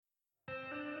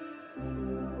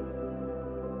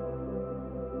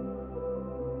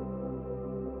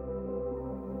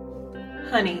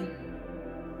honey.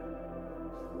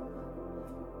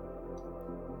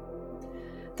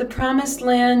 The promised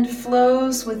land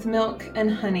flows with milk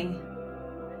and honey,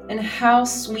 and how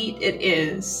sweet it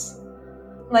is.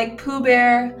 Like Pooh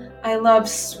Bear, I love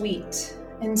sweet,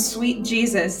 and sweet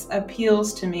Jesus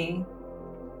appeals to me.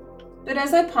 But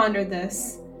as I ponder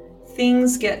this,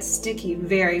 things get sticky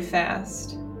very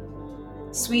fast.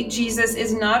 Sweet Jesus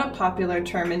is not a popular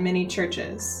term in many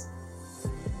churches.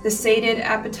 The sated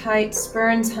appetite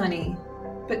spurns honey,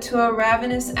 but to a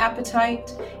ravenous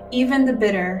appetite, even the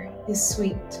bitter is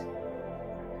sweet.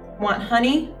 Want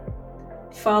honey?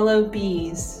 Follow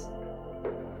bees.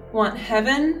 Want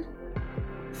heaven?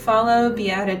 Follow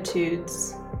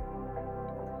beatitudes.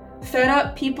 Fed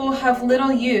up people have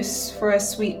little use for a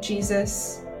sweet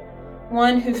Jesus,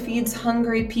 one who feeds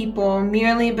hungry people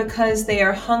merely because they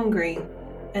are hungry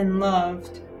and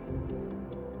loved.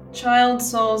 Child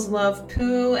souls love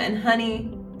Pooh and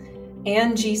honey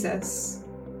and Jesus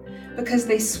because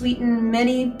they sweeten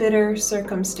many bitter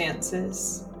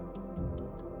circumstances.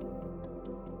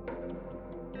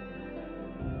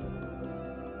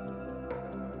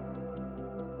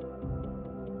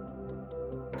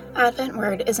 Advent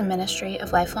Word is a ministry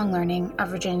of lifelong learning of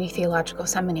Virginia Theological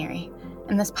Seminary,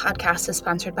 and this podcast is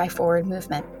sponsored by Forward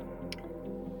Movement.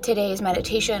 Today's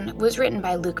meditation was written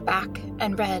by Luke Back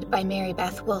and read by Mary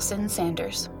Beth Wilson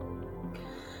Sanders.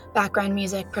 Background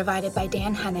music provided by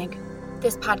Dan Hennig.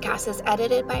 This podcast is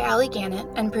edited by Allie Gannett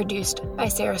and produced by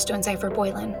Sarah Stonecipher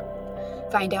Boylan.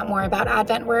 Find out more about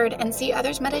Advent Word and see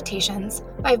others' meditations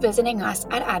by visiting us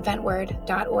at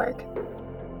adventword.org.